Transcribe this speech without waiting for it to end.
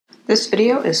This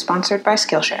video is sponsored by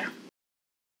Skillshare.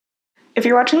 If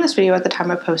you're watching this video at the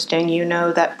time of posting, you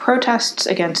know that protests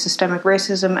against systemic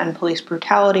racism and police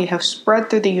brutality have spread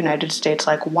through the United States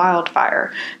like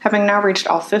wildfire, having now reached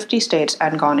all 50 states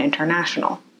and gone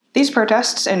international. These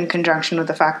protests, in conjunction with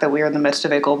the fact that we are in the midst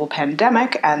of a global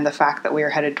pandemic and the fact that we are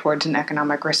headed towards an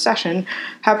economic recession,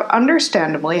 have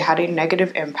understandably had a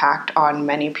negative impact on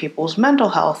many people's mental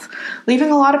health,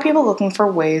 leaving a lot of people looking for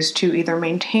ways to either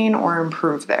maintain or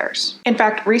improve theirs. In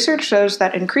fact, research shows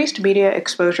that increased media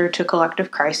exposure to collective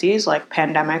crises like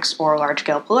pandemics or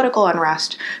large-scale political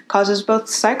unrest causes both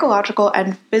psychological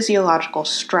and physiological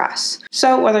stress.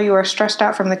 So whether you are stressed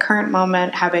out from the current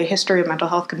moment, have a history of mental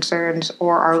health concerns,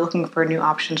 or are looking for new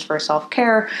options for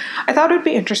self-care, I thought it would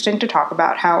be interesting to talk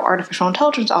about how artificial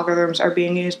intelligence algorithms are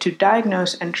being used to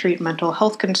diagnose and treat mental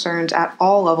health concerns at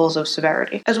all levels of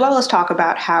severity, as well as talk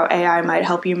about how AI might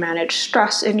help you manage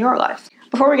stress in your life.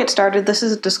 Before we get started, this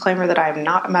is a disclaimer that I am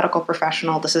not a medical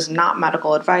professional, this is not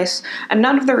medical advice, and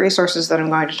none of the resources that I'm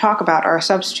going to talk about are a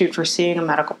substitute for seeing a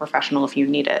medical professional if you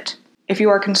need it. If you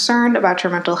are concerned about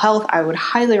your mental health, I would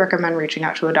highly recommend reaching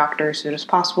out to a doctor as soon as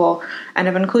possible, and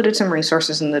have included some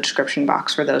resources in the description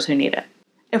box for those who need it.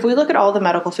 If we look at all the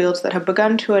medical fields that have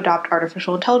begun to adopt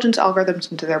artificial intelligence algorithms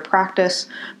into their practice,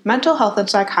 mental health and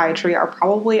psychiatry are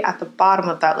probably at the bottom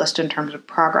of that list in terms of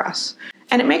progress.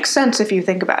 And it makes sense if you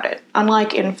think about it.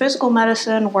 Unlike in physical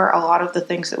medicine, where a lot of the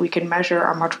things that we can measure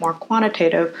are much more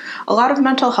quantitative, a lot of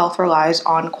mental health relies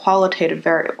on qualitative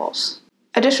variables.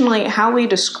 Additionally, how we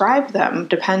describe them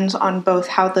depends on both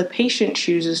how the patient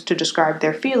chooses to describe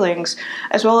their feelings,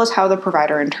 as well as how the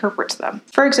provider interprets them.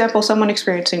 For example, someone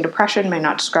experiencing depression may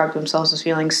not describe themselves as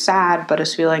feeling sad, but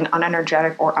as feeling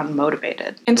unenergetic or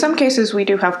unmotivated. In some cases, we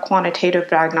do have quantitative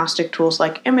diagnostic tools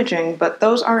like imaging, but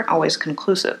those aren't always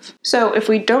conclusive. So if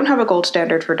we don't have a gold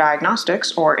standard for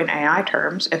diagnostics, or in AI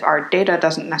terms, if our data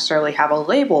doesn't necessarily have a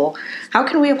label, how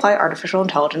can we apply artificial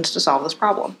intelligence to solve this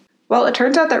problem? Well, it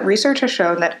turns out that research has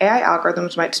shown that AI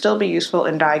algorithms might still be useful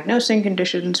in diagnosing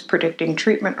conditions, predicting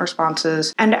treatment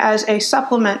responses, and as a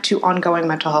supplement to ongoing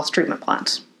mental health treatment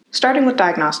plans. Starting with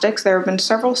diagnostics, there have been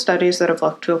several studies that have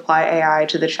looked to apply AI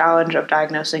to the challenge of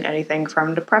diagnosing anything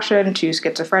from depression to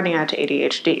schizophrenia to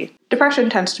ADHD. Depression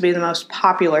tends to be the most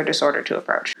popular disorder to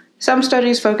approach. Some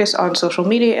studies focus on social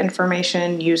media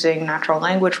information using natural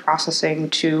language processing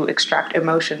to extract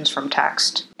emotions from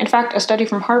text. In fact, a study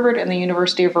from Harvard and the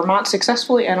University of Vermont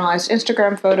successfully analyzed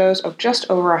Instagram photos of just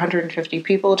over 150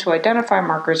 people to identify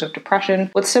markers of depression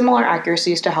with similar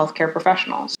accuracies to healthcare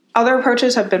professionals. Other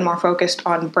approaches have been more focused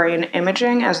on brain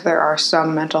imaging, as there are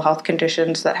some mental health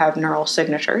conditions that have neural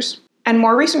signatures. And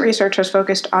more recent research has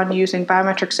focused on using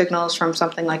biometric signals from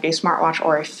something like a smartwatch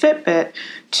or a Fitbit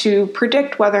to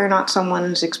predict whether or not someone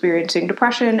is experiencing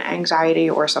depression, anxiety,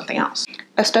 or something else.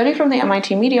 A study from the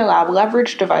MIT Media Lab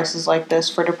leveraged devices like this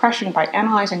for depression by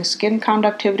analyzing skin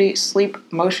conductivity, sleep,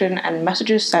 motion, and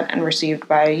messages sent and received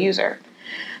by a user.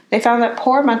 They found that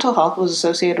poor mental health was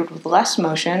associated with less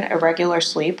motion, irregular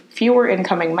sleep, fewer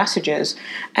incoming messages,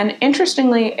 and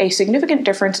interestingly, a significant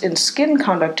difference in skin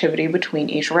conductivity between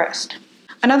each wrist.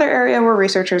 Another area where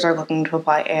researchers are looking to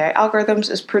apply AI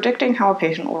algorithms is predicting how a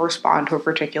patient will respond to a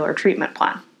particular treatment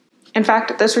plan. In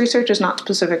fact, this research is not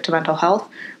specific to mental health.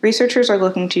 Researchers are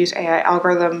looking to use AI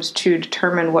algorithms to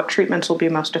determine what treatments will be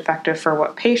most effective for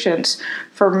what patients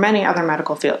for many other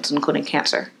medical fields, including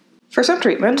cancer. For some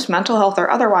treatments, mental health or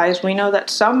otherwise, we know that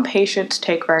some patients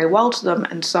take very well to them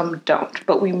and some don't,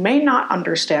 but we may not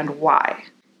understand why.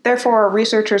 Therefore,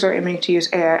 researchers are aiming to use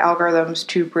AI algorithms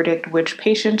to predict which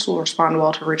patients will respond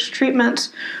well to which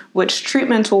treatments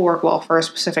will work well for a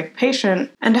specific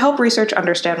patient, and to help research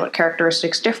understand what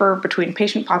characteristics differ between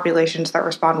patient populations that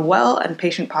respond well and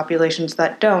patient populations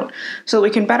that don't, so that we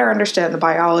can better understand the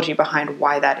biology behind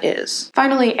why that is.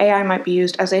 Finally, AI might be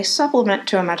used as a supplement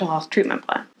to a mental health treatment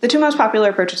plan. The two most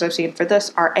popular approaches I've seen for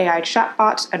this are AI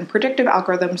chatbots and predictive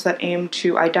algorithms that aim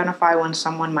to identify when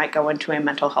someone might go into a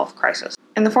mental health crisis.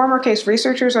 In the former case,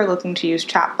 researchers are looking to use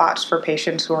chatbots for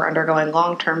patients who are undergoing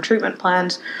long-term treatment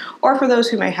plans, or for those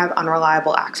who may have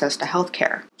unreliable access to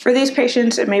healthcare. For these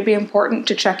patients, it may be important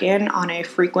to check in on a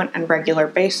frequent and regular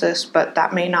basis, but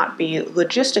that may not be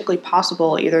logistically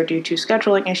possible either due to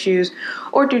scheduling issues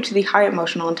or due to the high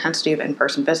emotional intensity of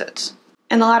in-person visits.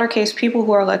 In the latter case, people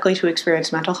who are likely to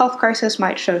experience mental health crisis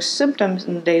might show symptoms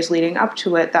in the days leading up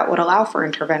to it that would allow for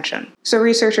intervention. So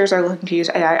researchers are looking to use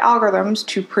AI algorithms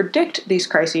to predict these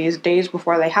crises days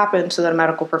before they happen so that a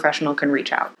medical professional can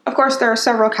reach out. Of course, there are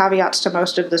several caveats to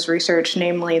most of this research,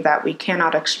 namely that we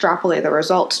cannot extrapolate the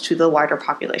results to the wider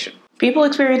population. People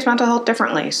experience mental health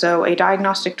differently, so a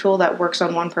diagnostic tool that works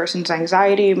on one person's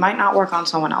anxiety might not work on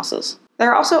someone else's.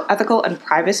 There are also ethical and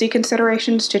privacy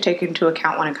considerations to take into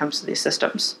account when it comes to these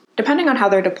systems. Depending on how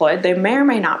they're deployed, they may or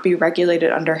may not be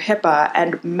regulated under HIPAA,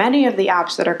 and many of the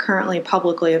apps that are currently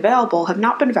publicly available have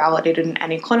not been validated in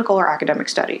any clinical or academic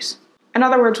studies. In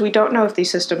other words, we don't know if these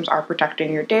systems are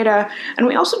protecting your data, and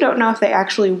we also don't know if they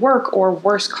actually work or,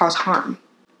 worse, cause harm.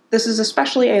 This is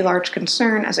especially a large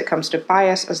concern as it comes to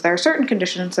bias, as there are certain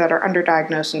conditions that are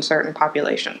underdiagnosed in certain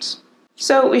populations.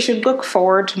 So we should look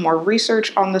forward to more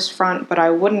research on this front, but I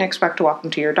wouldn't expect to walk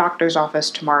into your doctor's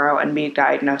office tomorrow and be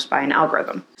diagnosed by an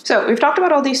algorithm. So we've talked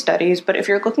about all these studies, but if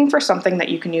you're looking for something that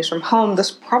you can use from home,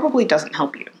 this probably doesn't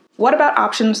help you. What about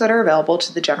options that are available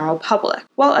to the general public?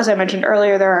 Well, as I mentioned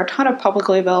earlier, there are a ton of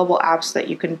publicly available apps that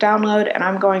you can download, and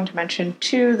I'm going to mention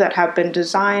two that have been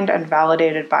designed and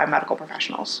validated by medical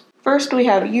professionals. First, we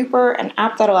have Youper, an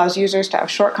app that allows users to have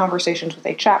short conversations with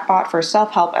a chatbot for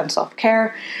self-help and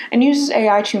self-care, and uses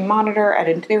AI to monitor and,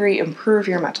 in theory, improve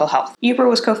your mental health. Youper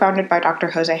was co-founded by Dr.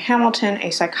 Jose Hamilton,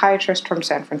 a psychiatrist from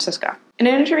San Francisco. In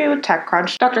an interview with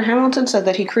TechCrunch, Dr. Hamilton said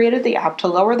that he created the app to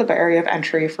lower the barrier of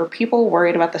entry for people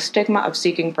worried about the stigma of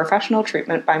seeking professional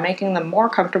treatment by making them more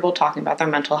comfortable talking about their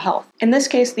mental health. In this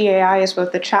case, the AI is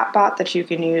both the chatbot that you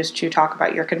can use to talk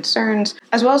about your concerns,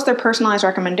 as well as their personalized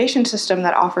recommendation system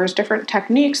that offers different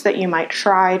techniques that you might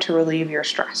try to relieve your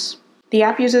stress. The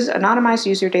app uses anonymized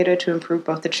user data to improve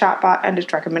both the chatbot and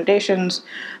its recommendations,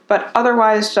 but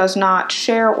otherwise does not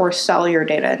share or sell your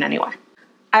data in any way.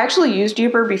 I actually used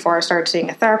Youper before I started seeing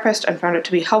a therapist and found it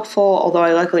to be helpful, although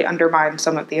I likely undermined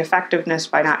some of the effectiveness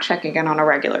by not checking in on a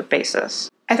regular basis.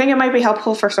 I think it might be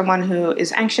helpful for someone who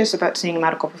is anxious about seeing a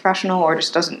medical professional or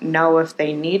just doesn't know if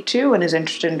they need to and is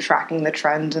interested in tracking the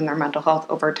trends in their mental health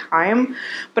over time,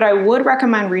 but I would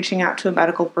recommend reaching out to a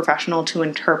medical professional to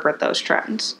interpret those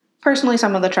trends. Personally,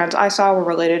 some of the trends I saw were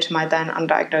related to my then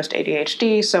undiagnosed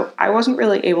ADHD, so I wasn't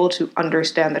really able to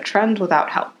understand the trends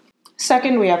without help.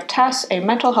 Second, we have Tess, a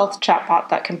mental health chatbot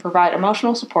that can provide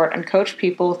emotional support and coach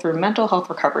people through mental health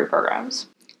recovery programs.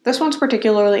 This one's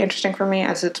particularly interesting for me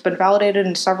as it's been validated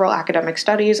in several academic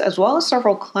studies as well as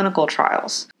several clinical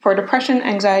trials for depression,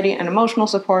 anxiety, and emotional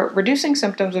support, reducing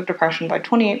symptoms of depression by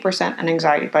 28% and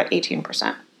anxiety by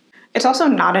 18%. It's also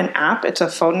not an app, it's a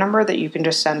phone number that you can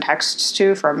just send texts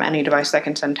to from any device that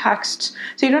can send texts,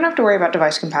 so you don't have to worry about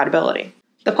device compatibility.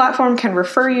 The platform can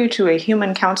refer you to a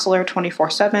human counselor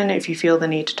 24/7 if you feel the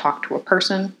need to talk to a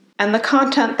person. And the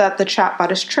content that the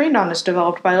chatbot is trained on is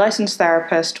developed by a licensed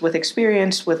therapist with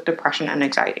experience with depression and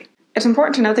anxiety. It's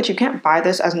important to note that you can't buy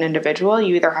this as an individual.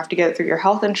 You either have to get it through your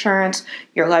health insurance,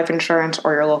 your life insurance,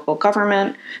 or your local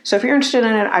government. So if you're interested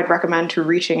in it, I'd recommend to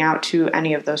reaching out to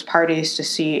any of those parties to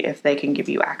see if they can give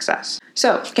you access.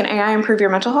 So, can AI improve your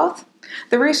mental health?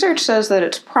 The research says that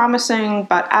it's promising,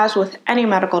 but as with any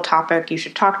medical topic, you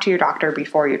should talk to your doctor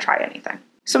before you try anything.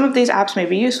 Some of these apps may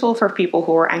be useful for people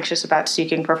who are anxious about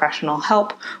seeking professional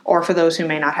help, or for those who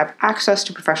may not have access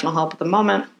to professional help at the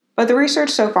moment, but the research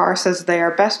so far says they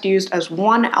are best used as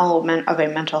one element of a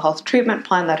mental health treatment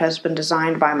plan that has been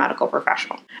designed by a medical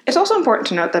professional. It's also important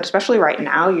to note that especially right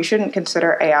now, you shouldn't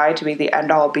consider AI to be the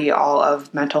end-all be-all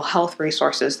of mental health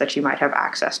resources that you might have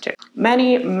access to.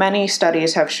 Many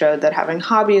studies have showed that having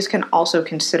hobbies can also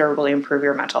considerably improve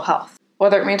your mental health.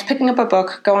 Whether it means picking up a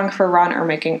book, going for a run, or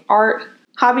making art,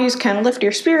 hobbies can lift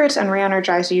your spirits and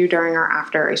re-energize you during or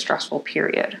after a stressful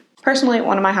period. Personally,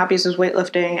 one of my hobbies is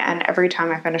weightlifting, and every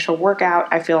time I finish a workout,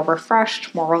 I feel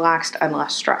refreshed, more relaxed, and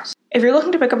less stressed. If you're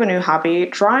looking to pick up a new hobby,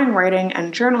 drawing, writing,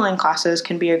 and journaling classes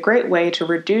can be a great way to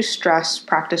reduce stress,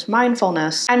 practice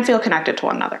mindfulness, and feel connected to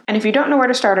one another. And if you don't know where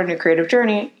to start on your creative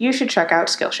journey, you should check out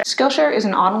Skillshare. Skillshare is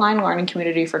an online learning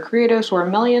community for creatives where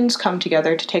millions come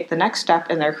together to take the next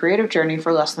step in their creative journey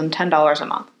for less than $10 a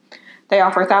month. They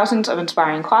offer thousands of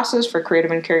inspiring classes for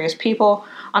creative and curious people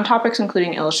on topics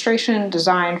including illustration,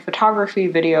 design, photography,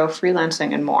 video,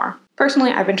 freelancing, and more.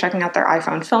 Personally, I've been checking out their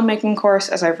iPhone filmmaking course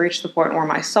as I've reached the point where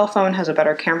my cell phone has a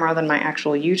better camera than my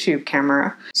actual YouTube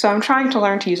camera, so I'm trying to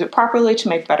learn to use it properly to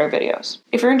make better videos.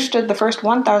 If you're interested, the first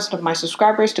 1,000 of my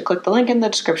subscribers to click the link in the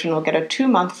description will get a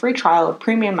 2-month free trial of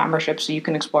premium membership so you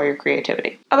can explore your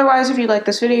creativity. Otherwise, if you like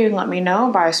this video, you can let me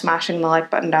know by smashing the like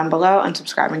button down below and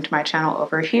subscribing to my channel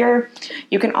over here.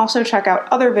 You can also check out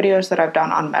other videos that I've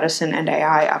done on medicine and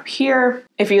AI up here.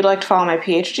 If you'd like to follow my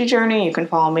PhD journey, you can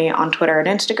follow me on Twitter and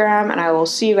Instagram, and I will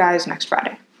see you guys next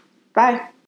Friday. Bye!